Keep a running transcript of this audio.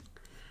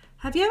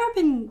Have you ever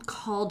been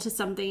called to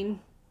something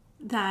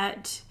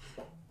that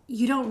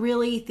you don't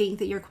really think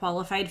that you're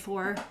qualified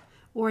for,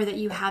 or that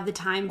you have the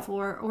time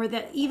for, or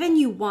that even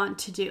you want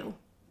to do?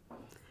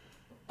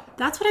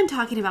 That's what I'm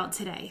talking about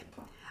today.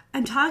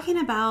 I'm talking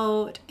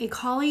about a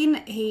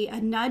calling,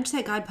 a nudge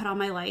that God put on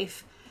my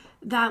life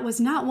that was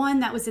not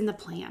one that was in the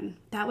plan.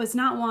 That was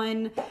not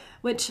one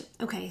which,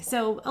 okay,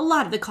 so a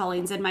lot of the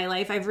callings in my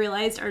life I've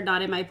realized are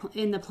not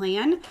in the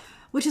plan,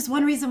 which is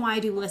one reason why I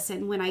do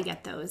listen when I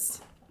get those.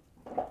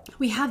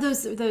 We have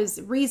those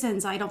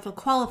reasons. I don't feel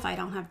qualified,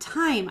 I don't have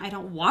time, I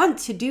don't want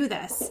to do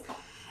this.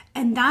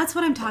 And that's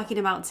what I'm talking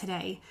about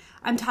today.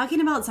 I'm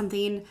talking about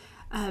something,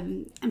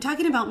 I'm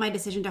talking about my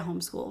decision to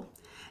homeschool.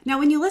 Now,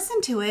 when you listen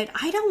to it,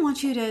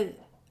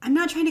 I'm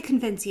not trying to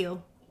convince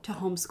you to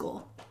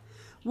homeschool.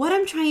 What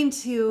I'm trying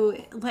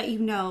to let you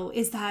know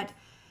is that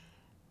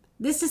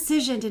this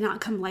decision did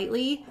not come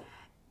lightly,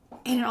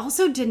 and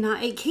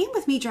it came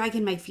with me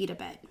dragging my feet a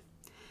bit.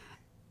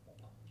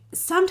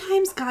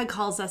 Sometimes God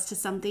calls us to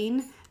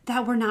something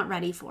that we're not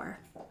ready for,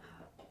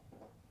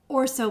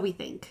 or so we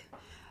think.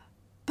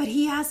 But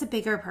He has a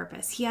bigger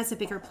purpose. He has a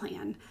bigger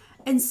plan.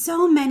 And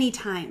so many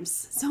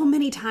times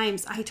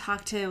I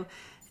talk to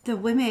the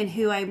women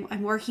who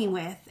I'm working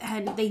with,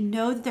 and they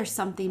know that there's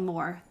something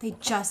more. They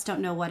just don't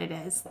know what it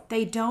is.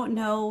 They don't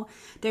know.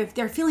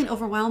 They're feeling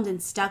overwhelmed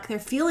and stuck. They're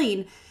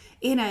feeling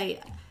in a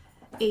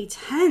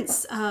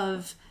tense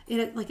of,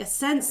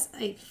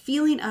 a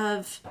feeling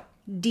of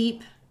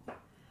deep,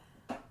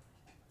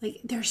 like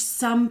there's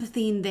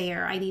something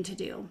there I need to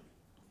do.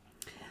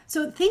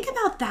 So think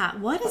about that.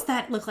 What does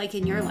that look like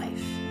in your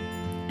life?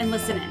 And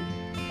listen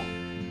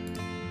in.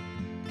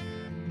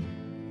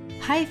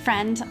 Hi,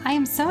 friend. I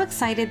am so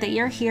excited that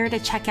you're here to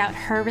check out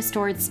Her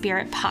Restored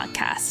Spirit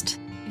podcast.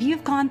 If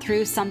you've gone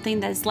through something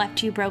that has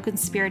left you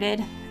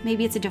broken-spirited,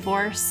 maybe it's a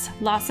divorce,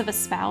 loss of a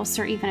spouse,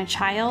 or even a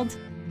child,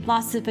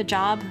 loss of a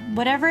job,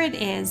 whatever it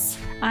is,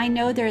 I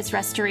know there is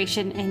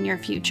restoration in your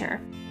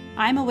future.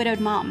 I'm a widowed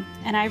mom,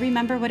 and I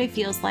remember what it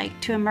feels like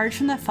to emerge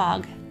from the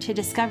fog to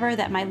discover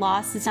that my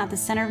loss is not the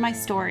center of my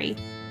story,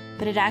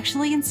 but it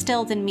actually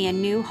instilled in me a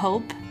new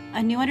hope,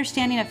 a new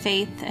understanding of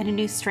faith, and a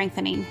new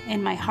strengthening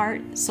in my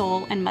heart,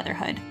 soul, and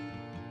motherhood.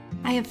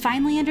 I have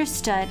finally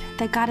understood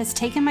that God has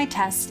taken my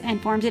test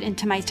and formed it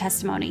into my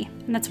testimony,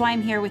 and that's why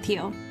I'm here with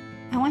you.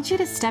 I want you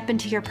to step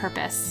into your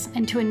purpose,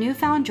 into a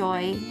newfound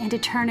joy, and to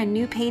turn a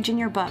new page in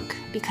your book,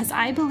 because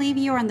I believe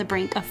you are on the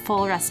brink of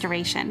full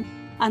restoration,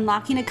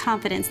 unlocking a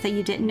confidence that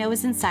you didn't know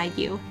was inside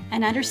you,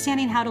 and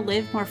understanding how to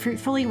live more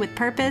fruitfully with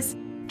purpose,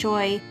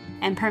 joy,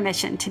 and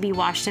permission to be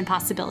washed in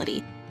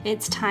possibility.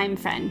 It's time,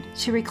 friend,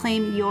 to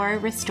reclaim your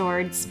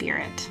restored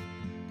spirit.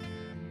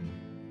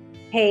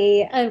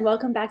 Hey, and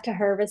welcome back to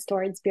Her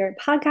Restored Spirit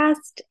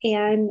podcast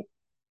and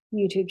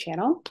YouTube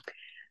channel.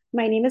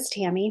 My name is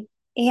Tammy,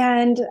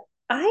 and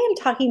I am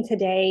talking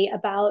today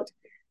about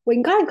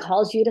when God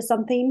calls you to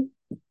something,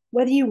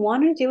 whether you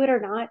want to do it or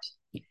not,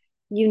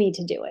 you need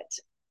to do it.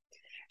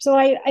 So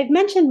I've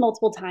mentioned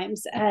multiple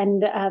times,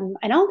 and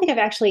I don't think I've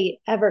actually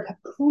ever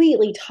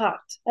completely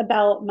talked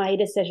about my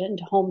decision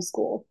to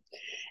homeschool.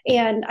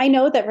 And I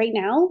know that right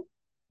now,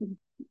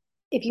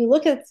 if you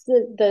look at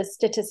the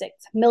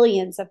statistics,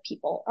 millions of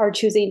people are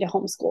choosing to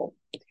homeschool.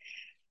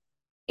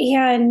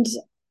 And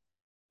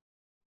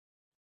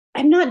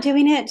I'm not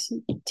doing it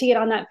to get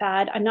on that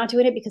fad. I'm not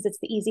doing it because it's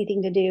the easy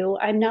thing to do.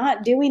 I'm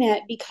not doing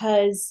it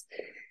because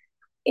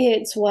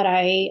it's what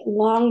I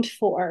longed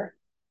for.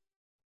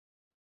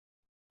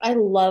 I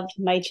loved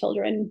my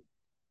children.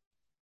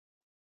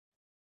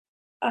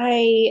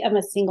 I am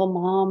a single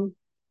mom,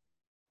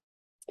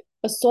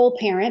 a sole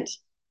parent,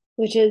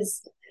 which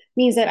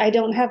means that I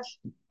don't have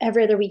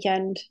every other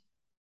weekend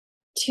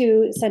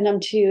to send them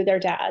to their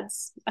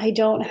dads. I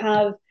don't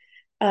have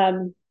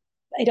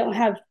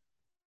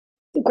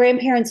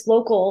grandparents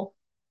local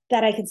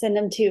that I can send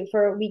them to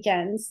for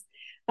weekends.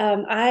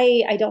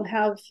 I don't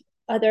have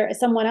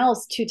someone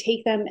else to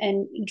take them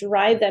and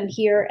drive them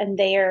here and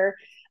there.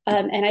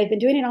 And I've been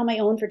doing it on my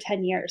own for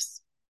 10 years.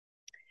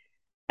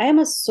 I am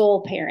a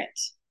sole parent.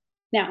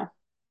 Now,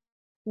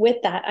 with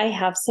that, I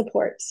have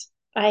support.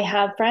 I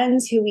have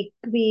friends who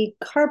we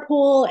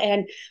carpool,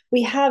 and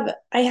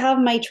I have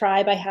my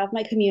tribe, I have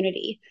my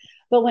community.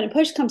 But when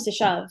push comes to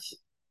shove,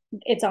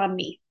 it's on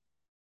me.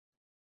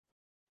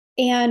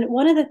 And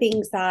one of the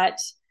things that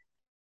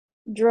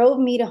drove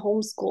me to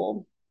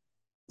homeschool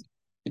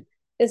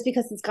is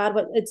because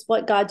it's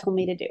what God told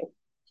me to do.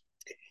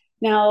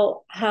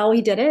 Now, how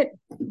He did it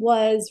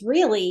was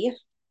really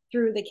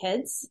through the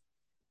kids,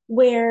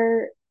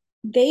 where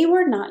they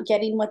were not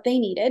getting what they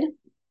needed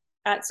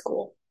at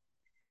school.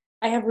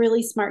 I have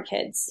really smart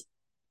kids.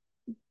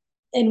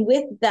 And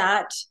with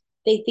that,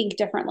 they think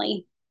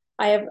differently.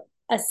 I have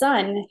a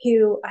son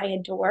who I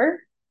adore,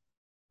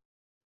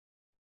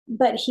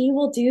 but he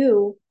will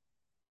do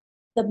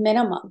the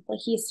minimum.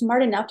 Like, he's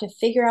smart enough to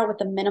figure out what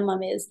the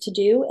minimum is to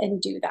do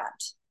and do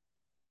that.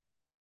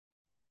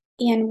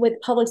 And with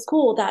public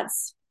school,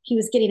 he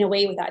was getting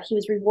away with that. He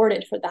was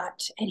rewarded for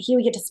that. And he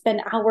would get to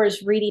spend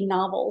hours reading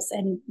novels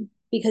and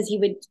because he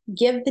would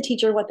give the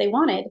teacher what they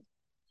wanted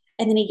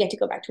and then he'd get to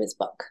go back to his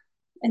book.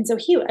 And so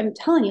I'm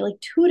telling you, like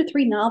 2 to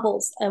 3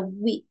 novels a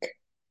week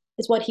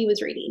is what he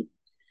was reading.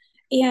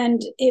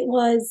 And it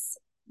was,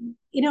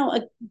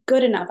 a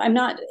good enough. I'm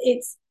not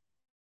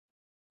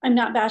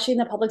bashing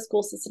the public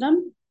school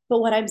system, but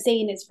what I'm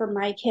saying is for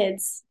my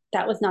kids,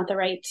 that was not the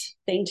right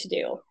thing to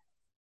do.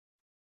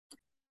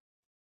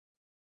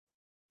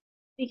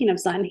 Speaking of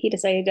son, he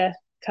decided to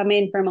come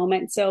in for a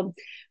moment. So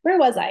where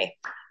was I?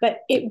 But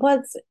it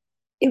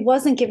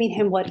wasn't giving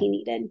him what he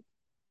needed.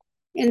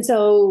 And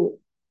so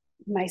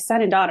my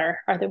son and daughter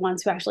are the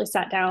ones who actually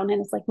sat down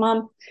and it's like,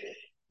 Mom,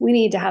 we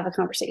need to have a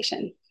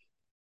conversation.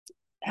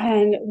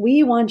 And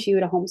we want you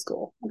to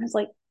homeschool. And I was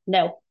like,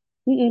 no,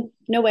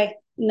 no way.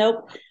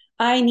 Nope.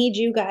 I need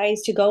you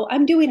guys to go.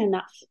 I'm doing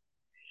enough.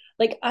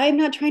 Like, I'm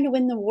not trying to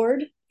win the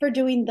award for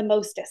doing the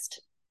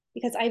mostest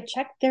because I've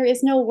checked, there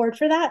is no award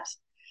for that.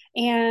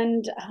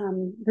 And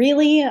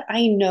really,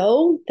 I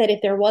know that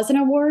if there was an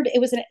award, it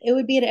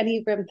would be an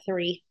Enneagram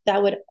 3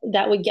 that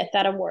would get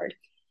that award,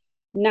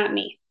 not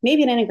me.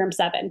 Maybe an Enneagram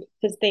 7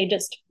 because they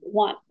just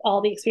want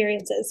all the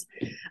experiences.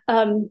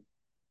 I'm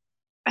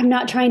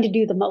not trying to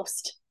do the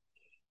most.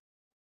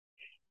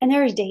 And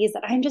there are days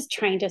that I'm just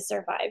trying to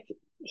survive.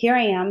 Here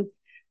I am,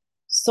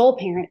 sole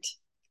parent,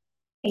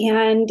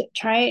 and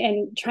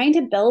trying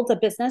to build a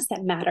business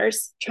that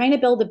matters, trying to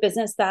build a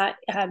business that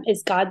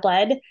is God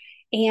led,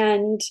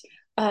 um,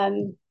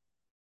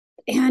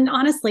 and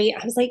honestly,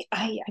 I was like,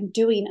 I'm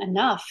doing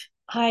enough.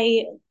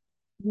 I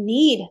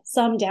need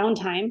some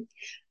downtime.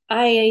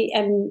 I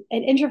am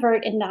an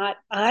introvert in that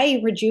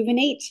I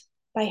rejuvenate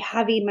by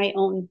having my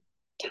own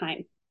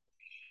time.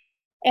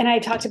 And I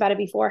talked about it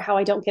before, how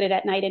I don't get it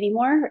at night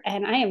anymore.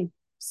 And I am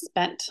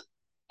spent.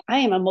 I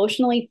am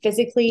emotionally,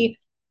 physically,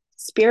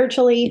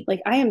 spiritually,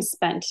 like I am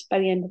spent by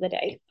the end of the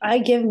day. I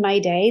give my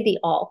day the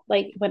all.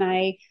 Like when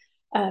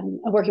I'm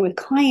working with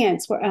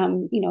clients,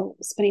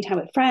 spending time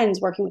with friends,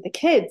 working with the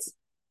kids,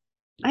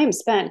 I am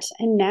spent.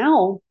 And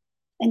now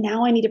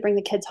I need to bring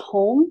the kids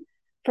home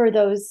for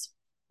those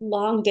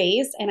long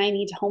days and I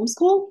need to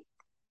homeschool.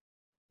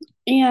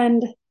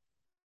 And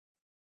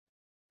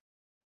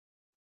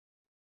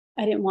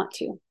I didn't want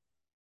to,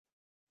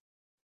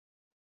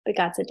 but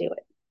God said, do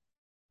it.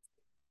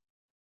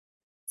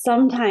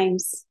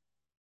 Sometimes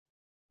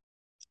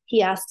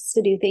he asks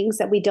to do things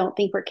that we don't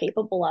think we're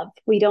capable of,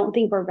 we don't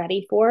think we're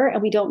ready for,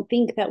 and we don't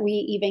think that we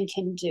even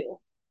can do.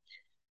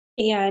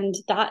 And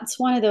that's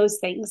one of those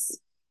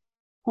things.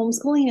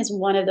 Homeschooling is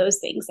one of those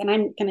things. And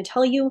I'm going to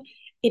tell you,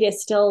 it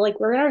is still like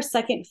we're in our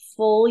second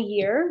full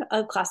year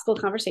of classical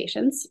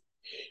conversations,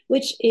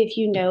 which, if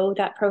you know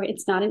that program,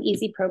 it's not an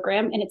easy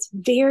program and it's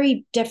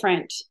very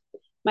different.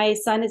 My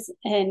son is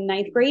in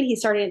 9th grade. He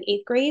started in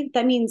 8th grade.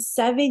 That means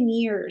 7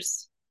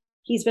 years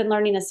he's been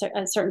learning a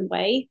certain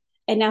way.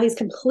 And now he's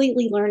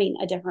completely learning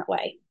a different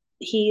way.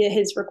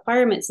 His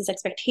requirements, his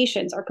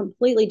expectations are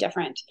completely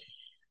different.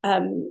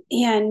 And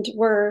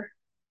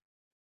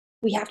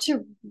we have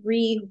to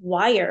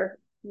rewire,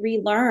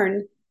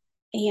 relearn,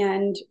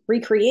 and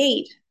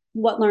recreate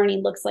what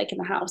learning looks like in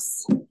the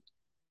house.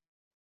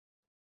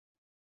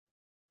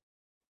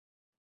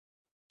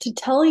 To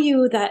tell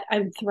you that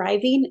I'm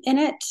thriving in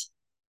it,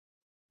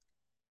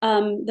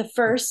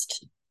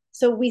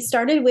 so we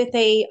started with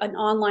an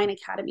online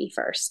academy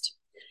first.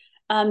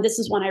 This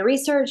is one I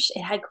researched.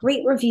 It had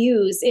great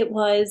reviews. It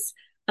was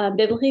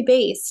biblically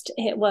based.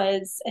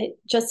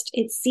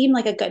 It seemed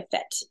like a good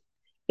fit.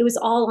 It was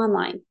all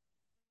online.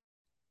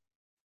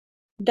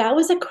 That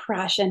was a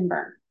crash and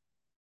burn.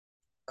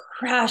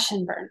 Crash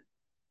and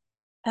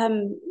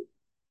burn.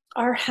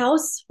 Our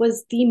house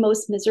was the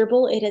most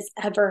miserable it has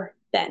ever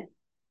been.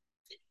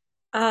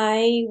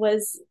 I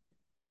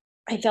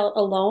felt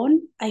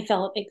alone. I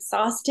felt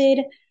exhausted.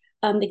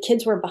 The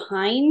kids were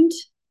behind,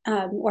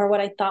 or what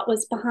I thought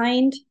was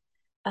behind.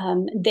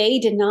 They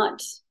did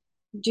not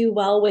do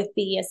well with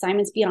the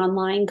assignments being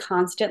online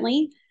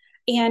constantly.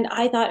 And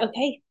I thought,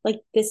 okay,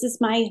 like this is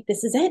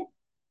it.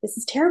 This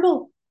is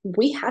terrible.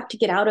 We have to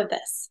get out of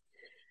this.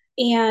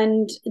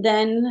 And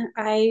then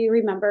I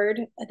remembered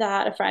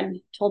that a friend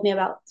told me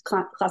about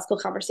classical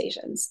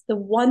conversations. The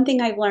one thing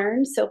I've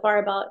learned so far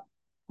about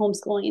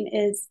homeschooling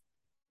is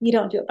you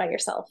don't do it by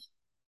yourself.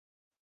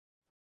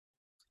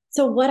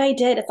 So what I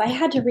did is I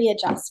had to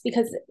readjust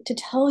because to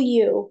tell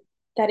you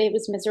that it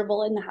was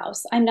miserable in the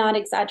house, I'm not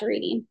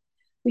exaggerating.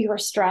 We were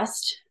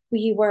stressed. I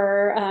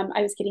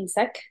was getting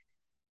sick.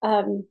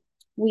 Um,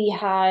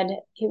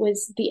 it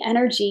was the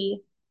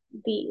energy,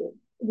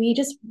 we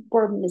just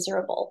were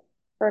miserable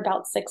for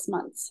about 6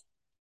 months.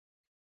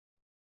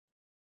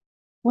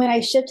 When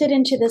I shifted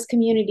into this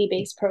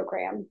community-based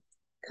program,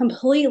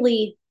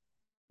 completely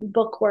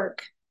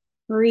bookwork,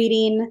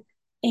 reading,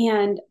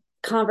 and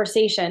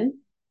conversation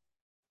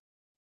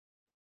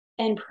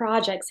and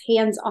projects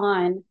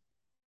hands-on,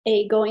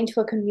 going to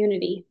a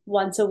community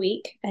once a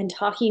week and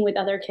talking with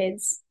other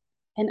kids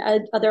and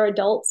other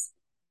adults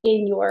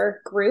in your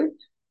group,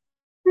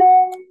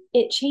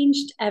 it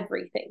changed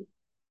everything.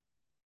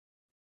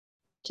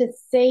 To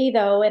say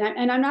though,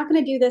 and I'm not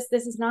going to do this.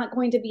 This is not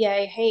going to be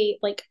a, hey,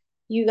 like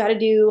you got to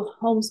do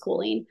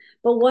homeschooling.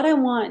 But what I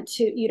want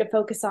to you to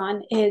focus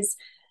on is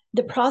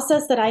the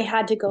process that I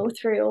had to go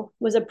through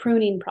was a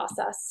pruning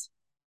process.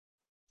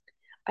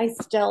 I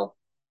still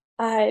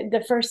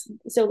the first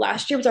so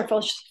last year was our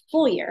first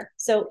full year.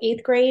 So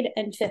eighth grade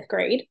and fifth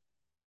grade,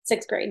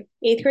 sixth grade,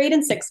 eighth grade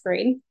and sixth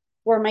grade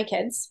were my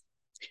kids.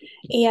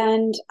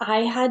 And I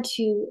had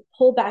to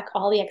pull back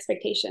all the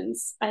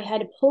expectations. I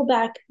had to pull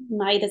back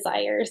my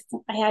desires.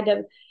 I had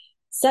to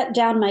set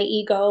down my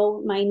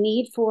ego, my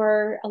need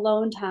for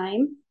alone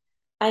time.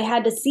 I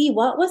had to see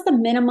what was the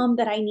minimum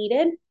that I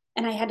needed,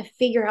 and I had to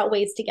figure out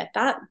ways to get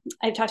that.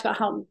 I've talked about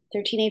how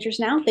they're teenagers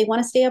now. They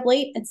want to stay up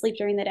late and sleep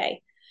during the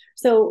day.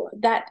 So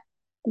that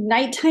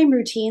nighttime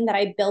routine that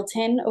I built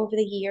in over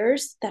the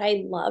years that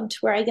I loved,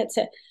 where I get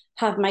to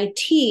have my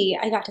tea,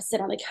 I got to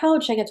sit on the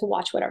couch, I get to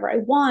watch whatever I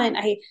want.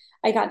 I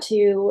got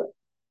to,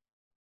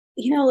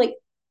 like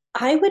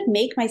I would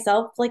make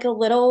myself like a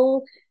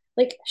little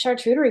like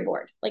charcuterie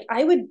board. Like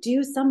I would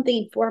do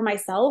something for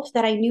myself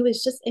that I knew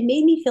was just it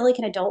made me feel like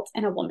an adult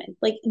and a woman,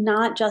 like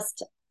not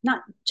just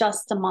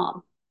a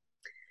mom.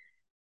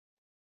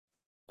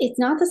 It's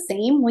not the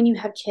same when you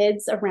have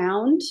kids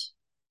around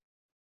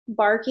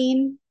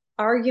barking,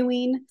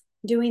 arguing,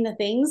 doing the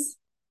things.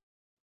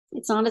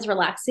 It's not as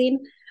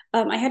relaxing.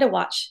 I had to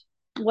watch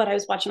what I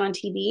was watching on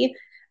TV.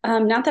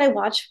 Not that I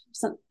watch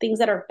some things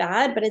that are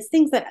bad, but it's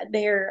things that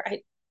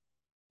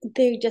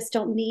they just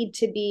don't need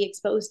to be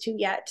exposed to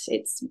yet.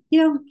 It's,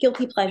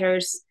 guilty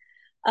pleasures,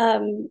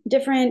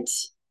 different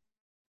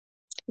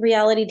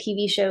reality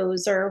TV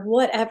shows or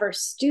whatever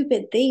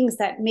stupid things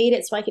that made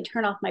it so I could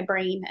turn off my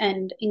brain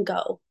and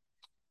go.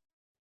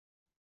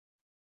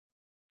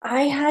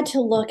 I had to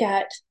look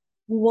at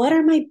what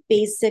are my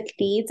basic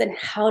needs and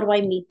how do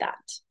I meet that?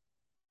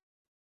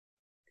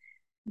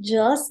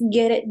 Just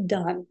get it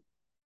done.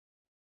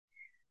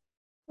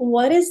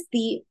 What is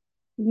the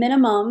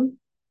minimum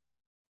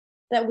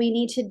that we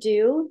need to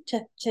do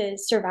to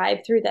survive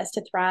through this,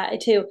 to thrive,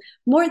 to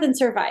more than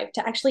survive,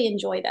 to actually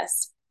enjoy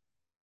this?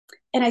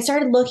 And I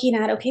started looking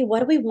at, okay, what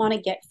do we want to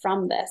get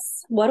from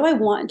this? What do I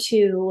want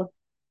to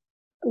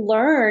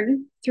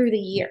learn through the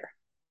year?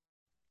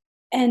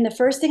 And the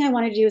first thing I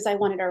wanted to do is I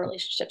wanted our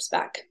relationships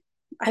back.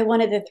 I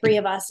wanted the three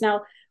of us.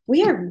 Now,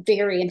 we are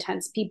very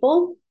intense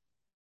people.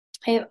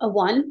 I have a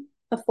one,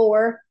 a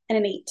four, and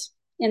an eight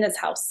in this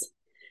house.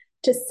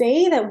 To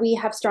say that we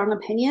have strong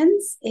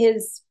opinions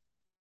is,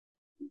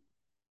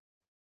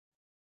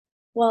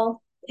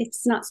 well,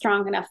 it's not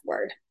strong enough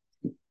word.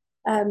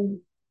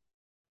 Um,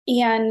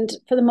 and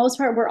for the most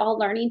part, we're all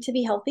learning to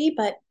be healthy,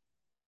 but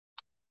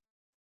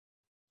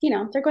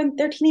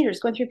they're teenagers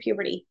going through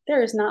puberty.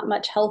 There is not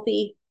much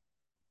healthy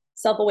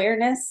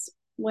self-awareness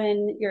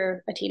when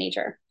you're a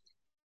teenager.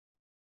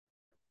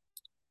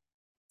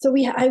 So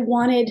I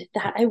wanted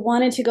that. I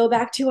wanted to go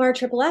back to our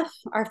triple F,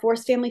 our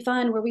forced family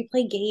fun, where we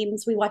play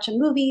games, we watch a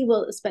movie,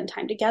 we'll spend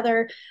time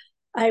together.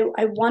 I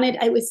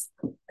was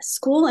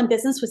school and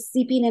business was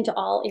seeping into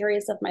all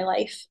areas of my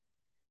life.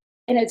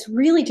 And it's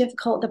really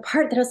difficult. The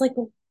part that I was like,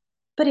 well,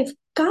 but if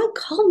God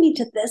called me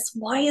to this,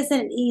 why isn't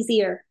it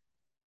easier?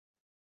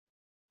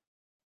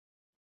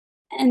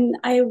 And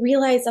I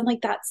realized I'm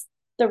like, that's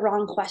the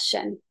wrong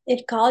question.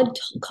 If God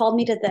called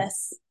me to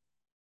this,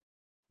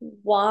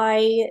 why,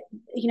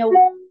 you know,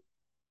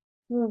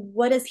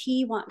 what does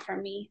he want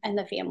from me and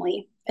the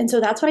family? And so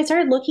that's what I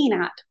started looking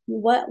at.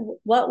 What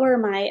were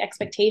my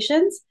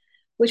expectations?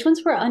 Which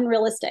ones were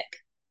unrealistic?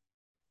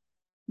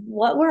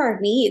 What were our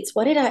needs?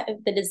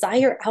 The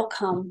desired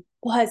outcome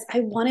was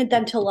I wanted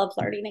them to love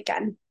learning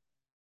again.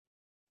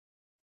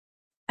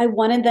 I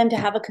wanted them to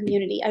have a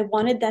community. I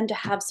wanted them to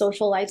have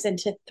social lives and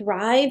to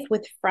thrive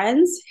with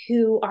friends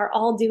who are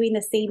all doing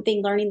the same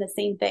thing, learning the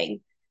same thing.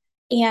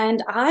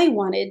 And I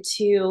wanted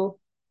to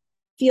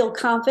feel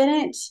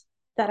confident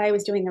that I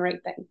was doing the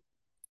right thing.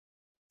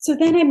 So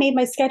then I made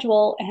my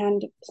schedule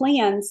and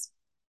plans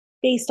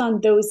based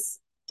on those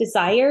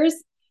desires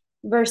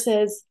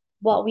versus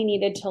what we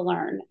needed to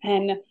learn.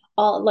 And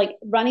all like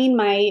running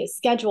my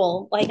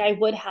schedule like I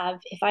would have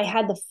if I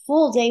had the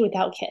full day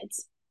without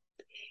kids.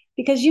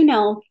 Because,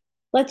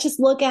 let's just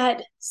look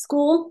at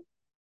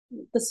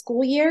the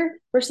school year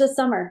versus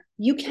summer.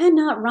 You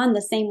cannot run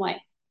the same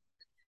way.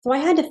 So I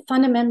had to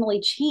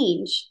fundamentally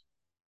change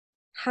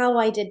how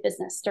I did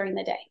business during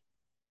the day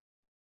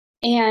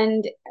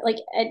and like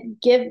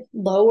give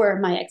lower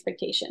my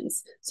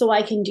expectations so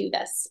I can do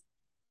this.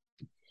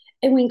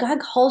 And when God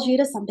calls you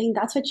to something,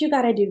 that's what you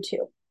got to do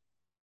too.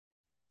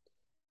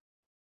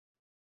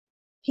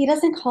 He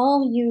doesn't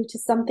call you to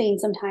something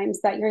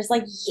sometimes that you're just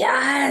like,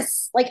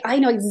 yes, like I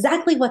know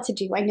exactly what to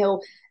do. I know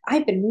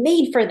I've been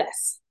made for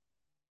this.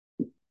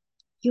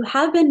 You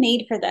have been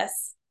made for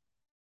this,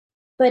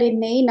 but it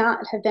may not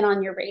have been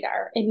on your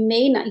radar. You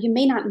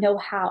may not know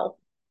how,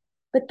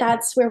 but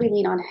that's where we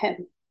lean on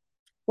Him.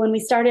 When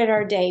we started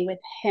our day with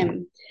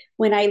Him,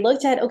 when I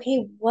looked at,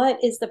 okay, what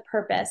is the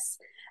purpose?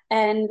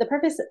 And the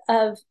purpose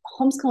of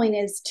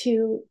homeschooling is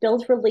to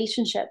build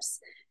relationships,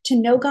 to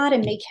know God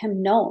and make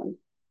Him known.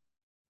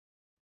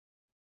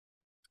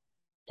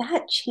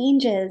 that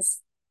changes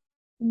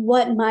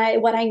what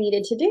I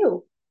needed to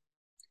do.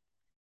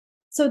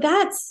 So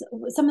that's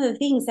some of the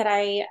things that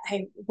I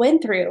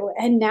went through.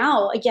 And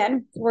now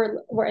again,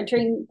 we're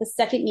entering the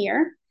second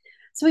year.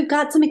 So we've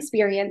got some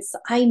experience.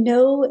 I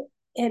know,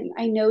 and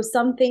I know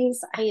some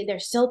things,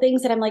 there's still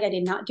things that I'm like, I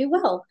did not do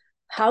well.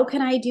 How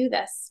can I do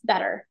this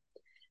better?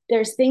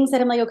 There's things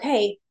that I'm like,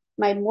 okay,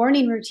 my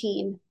morning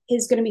routine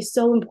is going to be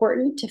so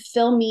important to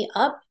fill me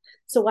up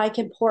so I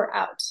can pour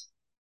out.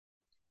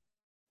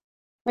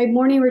 My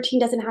morning routine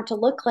doesn't have to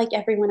look like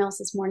everyone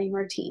else's morning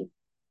routine.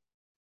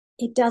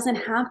 It doesn't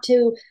have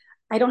to,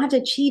 I don't have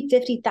to achieve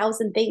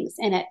 50,000 things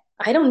in it.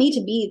 I don't need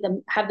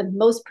to have the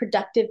most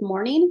productive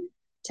morning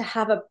to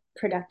have a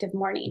productive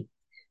morning.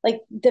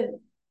 Like the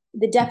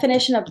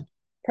definition of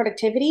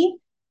productivity,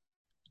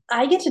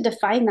 I get to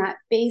define that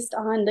based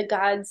on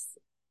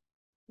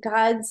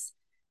God's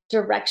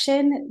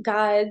direction,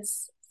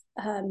 God's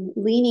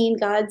leaning,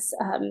 God's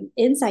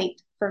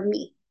insight for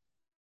me.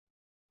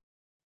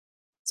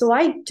 So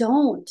I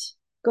don't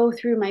go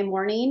through my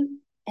morning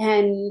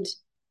and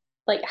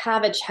like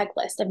have a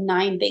checklist of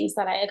 9 things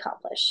that I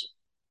accomplish.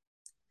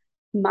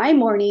 My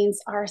mornings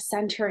are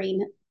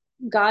centering,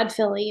 God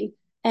filling,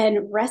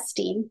 and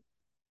resting.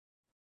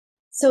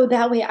 So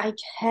that way I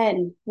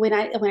can, when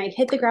I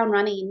hit the ground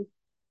running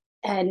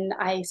and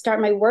I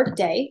start my work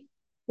day,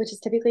 which is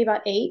typically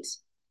about 8,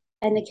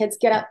 and the kids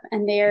get up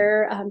and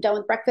they're done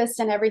with breakfast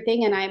and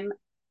everything, and I'm,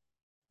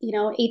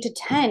 8 to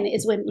 10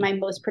 is when my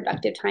most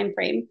productive time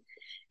frame.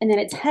 And then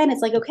at 10,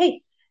 it's like,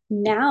 okay,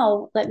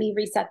 now let me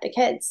reset the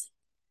kids.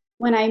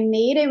 When I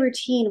made a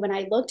routine, when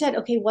I looked at,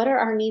 okay, what are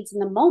our needs in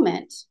the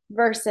moment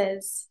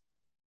versus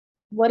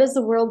what does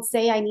the world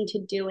say I need to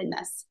do in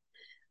this?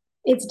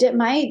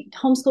 My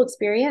homeschool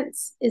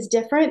experience is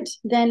different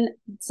than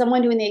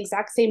someone doing the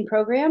exact same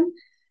program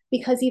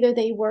because either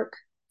they work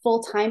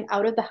full time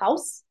out of the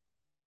house,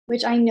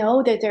 which I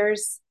know that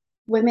there's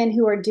women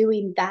who are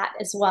doing that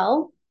as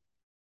well,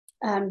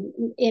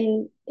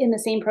 in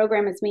the same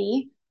program as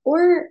me,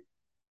 or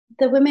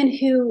the women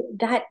who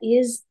that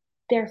is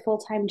their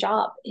full-time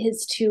job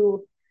is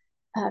to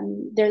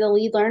they're the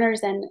lead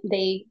learners and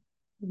they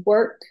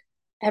work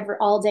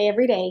all day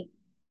every day,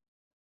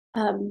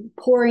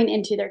 pouring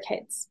into their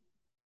kids,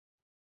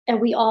 and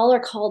we all are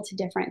called to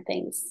different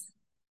things.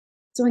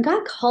 So when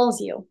God calls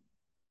you,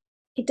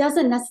 it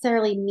doesn't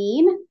necessarily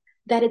mean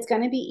that it's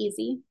going to be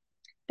easy,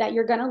 that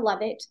you're going to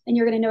love it, and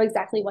you're going to know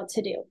exactly what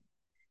to do.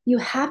 You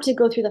have to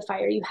go through the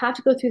fire. You have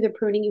to go through the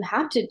pruning. You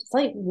have to, it's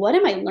like, what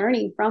am I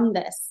learning from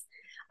this?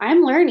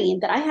 I'm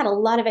learning that I had a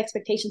lot of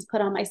expectations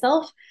put on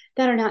myself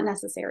that are not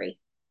necessary.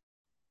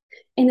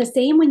 And the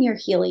same when you're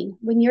healing,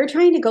 when you're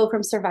trying to go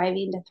from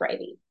surviving to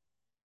thriving,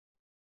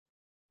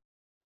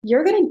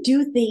 you're going to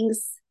do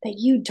things that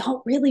you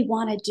don't really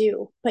want to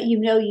do, but you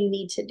know you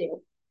need to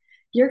do.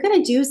 You're going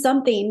to do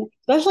something,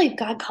 especially if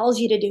God calls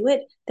you to do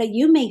it, that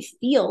you may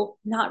feel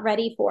not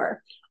ready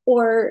for,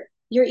 or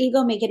your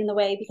ego may get in the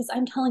way. Because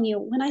I'm telling you,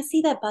 when I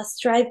see that bus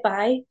drive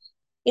by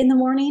in the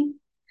morning,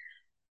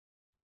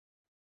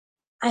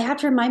 I have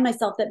to remind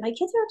myself that my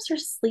kids are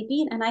upstairs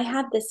sleeping, and I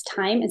have this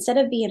time instead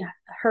of being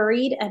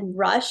hurried and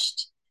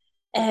rushed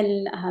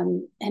and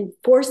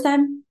force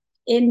them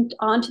in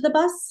onto the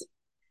bus,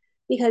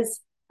 because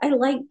I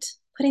liked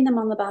putting them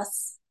on the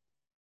bus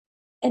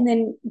and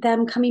then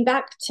them coming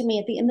back to me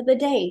at the end of the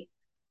day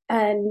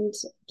and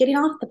getting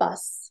off the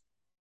bus.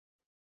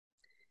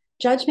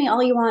 Judge me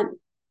all you want,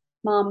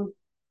 Mom.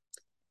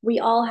 We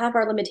all have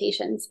our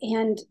limitations.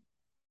 And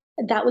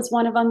that was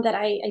one of them that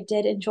I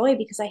did enjoy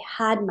because I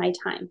had my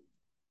time.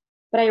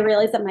 But I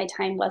realized that my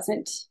time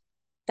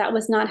that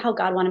was not how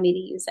God wanted me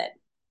to use it.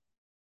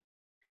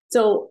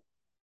 So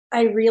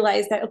I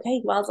realized that,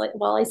 okay,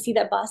 while I see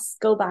that bus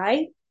go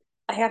by,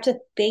 I have to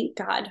thank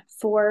God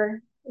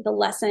for the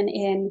lesson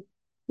in,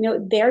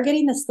 they're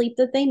getting the sleep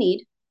that they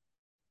need.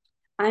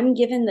 I'm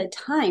given the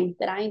time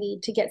that I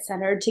need to get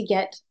centered, to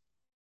get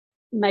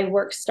my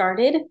work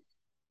started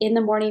in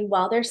the morning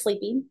while they're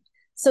sleeping.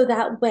 So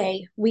that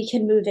way we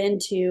can move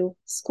into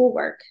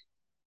schoolwork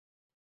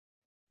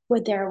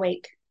when they're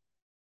awake.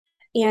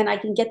 And I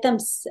can get them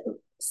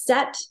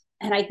set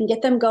and I can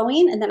get them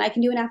going, and then I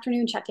can do an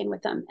afternoon check-in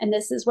with them. And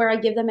this is where I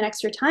give them an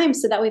extra time.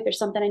 So that way, if there's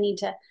something I need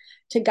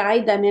to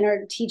guide them in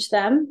or teach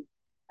them,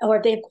 or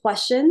if they have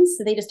questions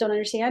that they just don't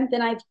understand,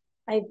 then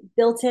I've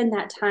built in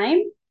that time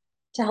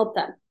to help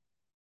them.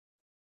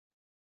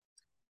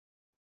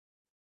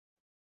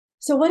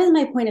 So what is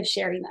my point of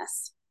sharing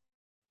this?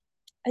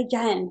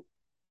 Again,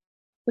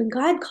 when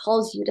God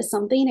calls you to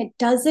something, it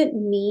doesn't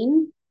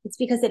mean it's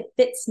because it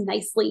fits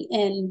nicely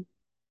in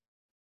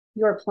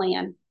your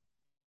plan.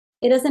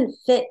 It doesn't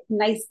fit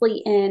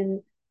nicely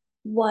in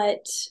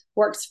what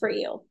works for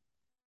you.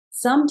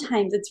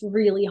 Sometimes it's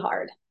really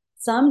hard.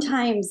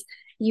 Sometimes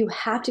you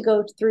have to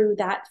go through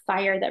that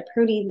fire, that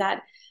pruning,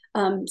 that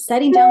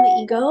setting down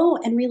the ego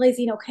and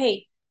realizing,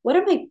 okay, what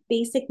are my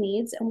basic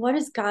needs and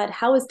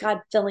how is God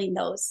filling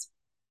those?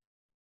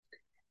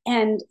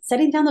 And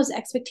setting down those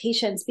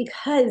expectations,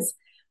 because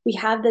we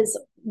have this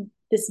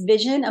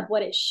vision of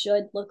what it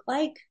should look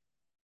like.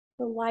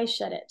 But why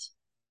should it?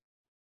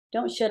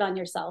 Don't should on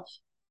yourself.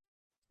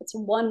 It's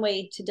one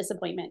way to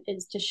disappointment,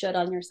 is to should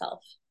on yourself.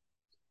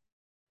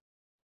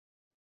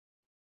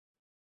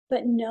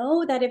 But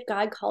know that if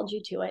God called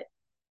you to it,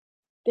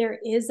 there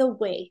is a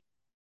way.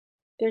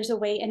 There's a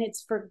way, and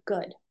it's for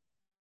good.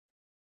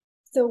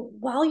 So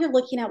while you're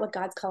looking at what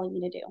God's calling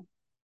you to do,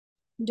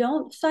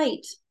 don't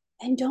fight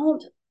and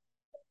don't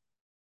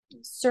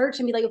search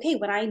and be like, okay,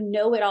 when I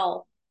know it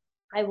all,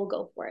 I will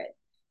go for it.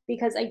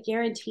 Because I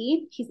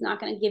guarantee he's not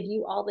going to give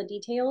you all the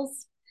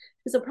details,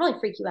 because it'll probably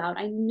freak you out.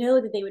 I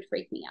know that they would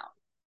freak me out.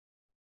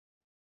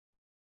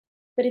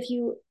 But if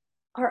you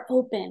are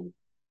open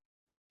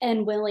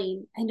and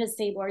willing and just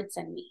say, Lord,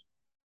 send me,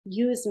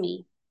 use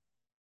me,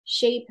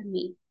 shape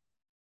me,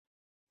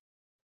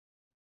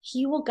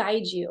 he will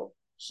guide you.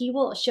 He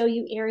will show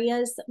you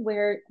areas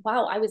where,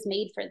 wow, I was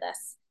made for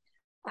this.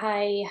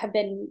 I have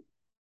been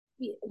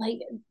like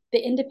the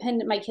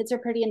independent, my kids are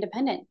pretty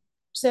independent.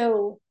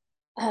 So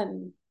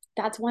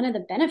that's one of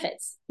the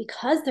benefits.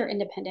 Because they're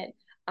independent,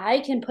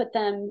 I can put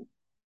them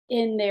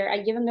in there.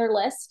 I give them their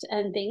list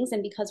and things.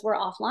 And because we're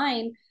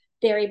offline,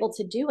 they're able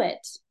to do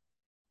it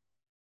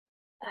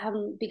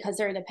because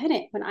they're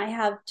independent. When I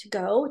have to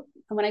go,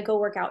 and when I go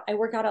work out, I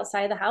work out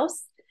outside of the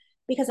house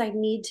because I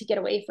need to get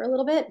away for a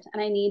little bit,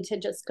 and I need to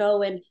just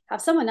go and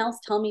have someone else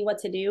tell me what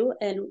to do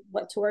and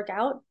what to work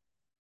out.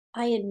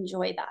 I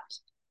enjoy that.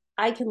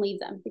 I can leave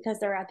them because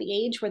they're at the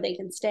age where they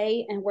can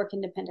stay and work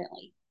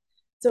independently.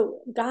 So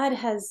God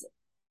has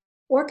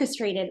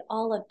orchestrated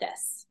all of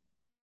this.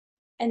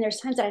 And there's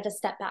times that I have to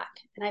step back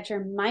and I have to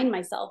remind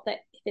myself that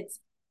if it's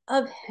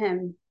of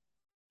him,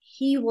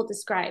 he will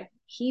describe,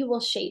 he will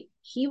shape,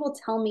 he will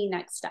tell me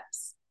next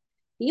steps.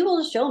 He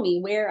will show me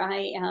where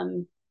I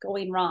am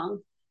going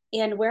wrong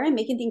and where I'm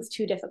making things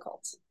too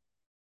difficult.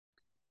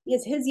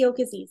 Because his yoke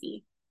is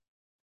easy.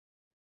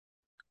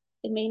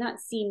 It may not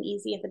seem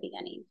easy at the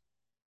beginning,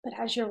 but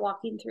as you're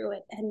walking through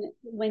it, and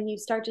when you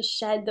start to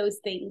shed those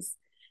things,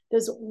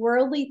 those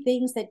worldly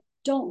things that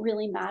don't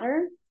really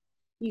matter,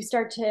 you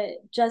start to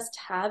just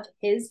have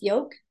his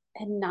yoke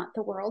and not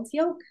the world's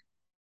yoke.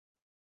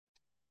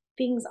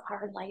 Things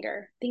are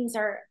lighter. Things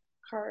are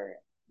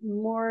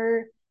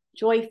more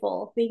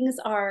joyful. Things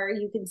are,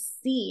 you can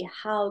see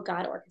how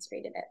God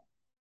orchestrated it.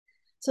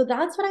 So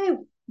that's what I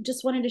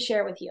just wanted to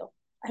share with you.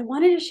 I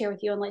wanted to share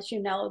with you and let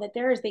you know that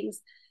there are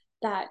things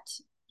that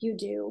you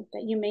do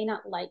that you may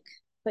not like,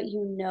 but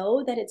you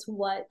know that it's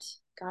what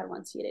God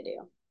wants you to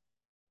do.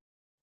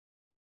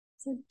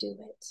 So do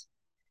it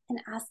and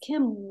ask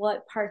him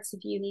what parts of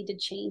you need to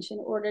change in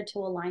order to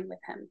align with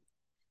him,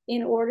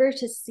 in order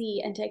to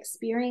see and to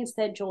experience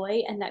that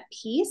joy and that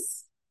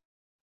peace.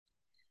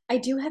 I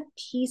do have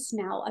peace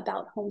now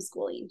about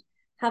homeschooling.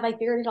 Have I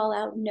figured it all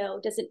out? No.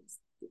 Does it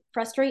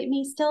frustrate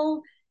me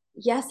still?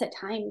 Yes, at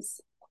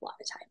times, a lot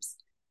of times.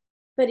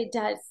 But it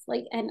does.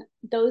 And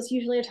those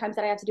usually are times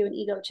that I have to do an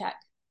ego check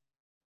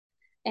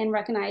and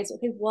recognize,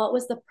 okay, what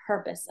was the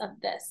purpose of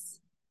this?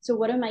 So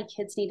what do my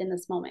kids need in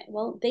this moment?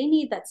 Well, they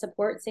need that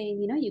support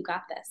saying, you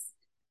got this.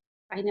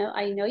 I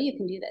know you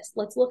can do this.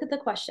 Let's look at the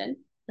question.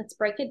 Let's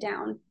break it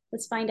down.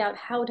 Let's find out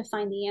how to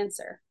find the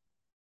answer.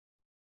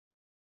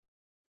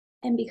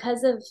 And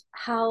because of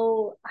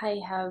how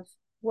I have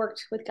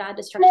worked with God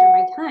to structure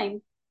my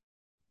time,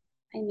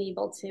 I'm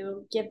able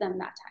to give them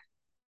that time.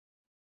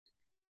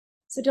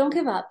 So don't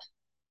give up.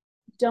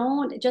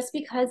 Don't, just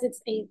because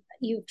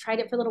you've tried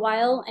it for a little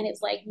while and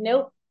it's like,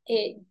 nope,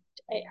 it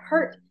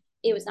hurt.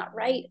 It was not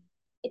right.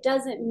 It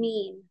doesn't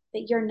mean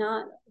that you're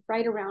not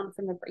right around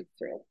from the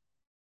breakthrough.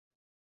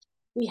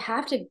 We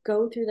have to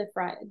go through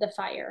the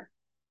fire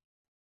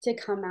to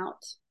come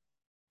out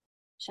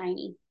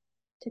shiny,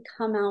 to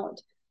come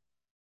out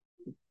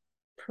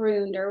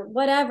pruned, or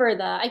whatever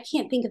I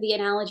can't think of the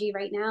analogy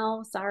right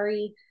now,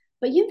 sorry,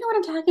 but you know what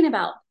I'm talking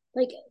about.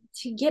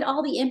 To get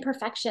all the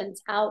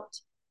imperfections out,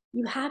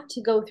 you have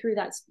to go through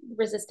that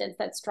resistance,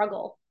 that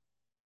struggle.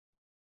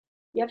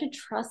 You have to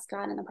trust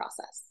God in the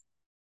process.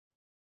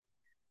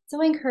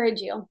 So I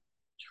encourage you,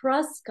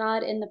 trust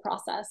God in the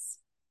process.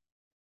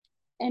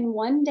 And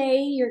one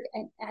day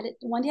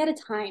one day at a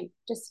time,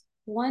 just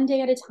one day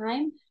at a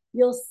time,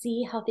 you'll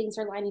see how things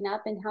are lining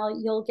up and how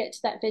you'll get to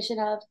that vision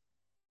of,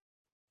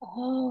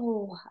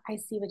 oh, I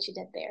see what you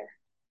did there.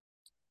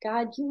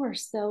 God, you are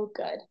so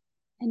good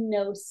and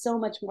know so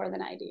much more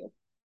than I do.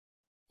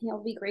 And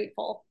you'll be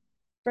grateful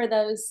for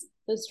those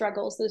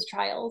struggles, those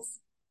trials.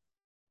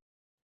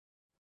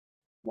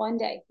 One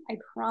day, I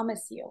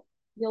promise you,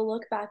 you'll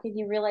look back and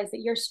you realize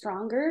that you're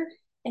stronger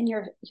and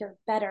you're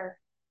better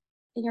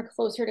and you're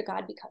closer to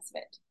God because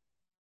of it.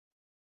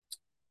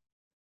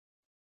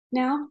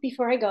 Now,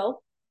 before I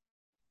go,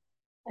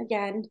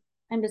 again,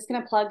 I'm just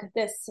going to plug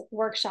this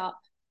workshop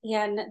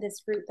and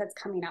this group that's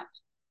coming up.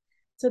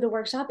 So the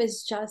workshop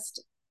is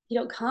just,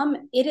 come,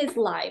 it is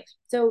live.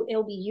 So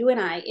it'll be you and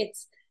I.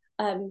 It's,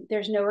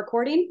 there's no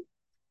recording,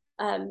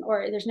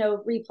 or there's no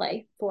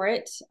replay for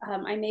it.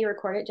 I may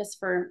record it just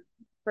for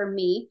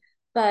me,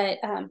 but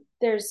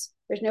there's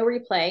no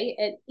replay.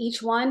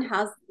 Each one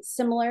has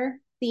similar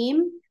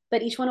theme.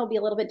 but each one will be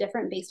a little bit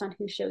different based on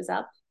who shows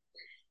up.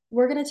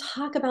 We're going to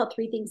talk about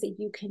 3 things that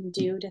you can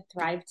do to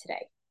thrive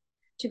today,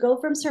 to go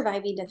from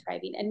surviving to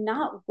thriving, and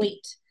not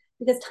wait,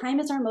 because time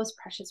is our most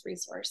precious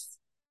resource.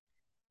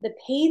 The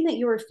pain that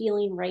you are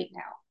feeling right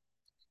now,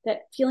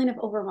 that feeling of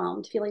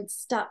overwhelmed, feeling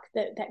stuck,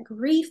 that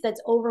grief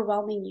that's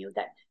overwhelming you,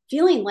 that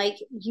feeling like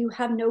you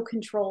have no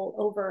control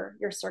over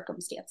your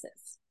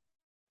circumstances.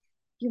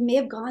 You may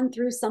have gone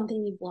through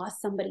something, you've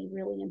lost somebody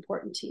really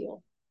important to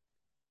you.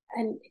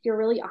 And if you're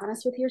really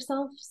honest with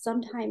yourself,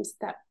 sometimes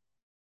that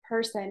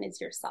person is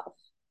yourself.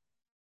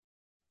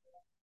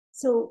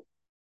 So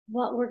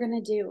what we're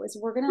going to do is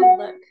we're going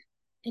to look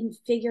and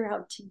figure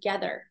out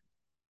together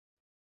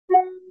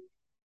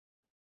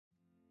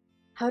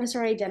how to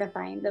start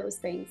identifying those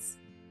things,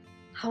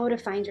 how to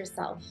find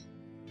yourself,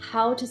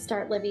 how to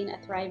start living a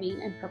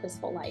thriving and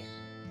purposeful life.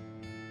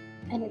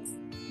 And it's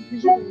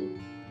really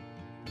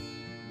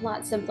a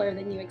lot simpler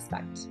than you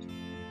expect.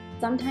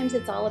 Sometimes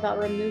it's all about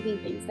removing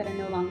things that are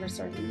no longer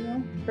serving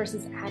you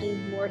versus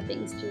adding more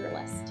things to your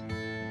list.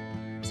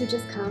 So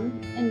just come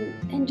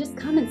and just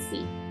come and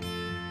see.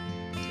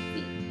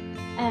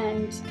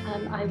 And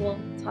I will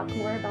talk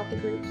more about the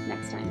group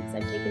next time because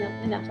I've taken up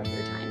enough of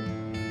your time.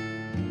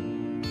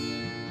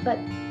 But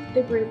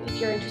the group, if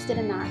you're interested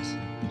in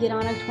that, get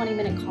on a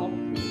 20-minute call with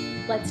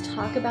me. Let's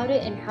talk about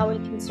it and how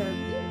it can serve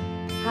you,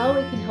 how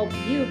it can help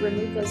you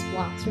remove those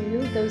blocks,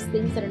 remove those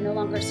things that are no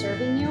longer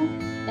serving you,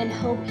 and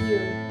help you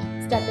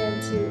step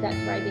into that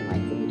thriving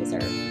life that you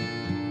deserve.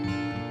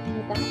 And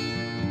with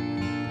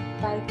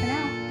that, bye for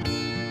now.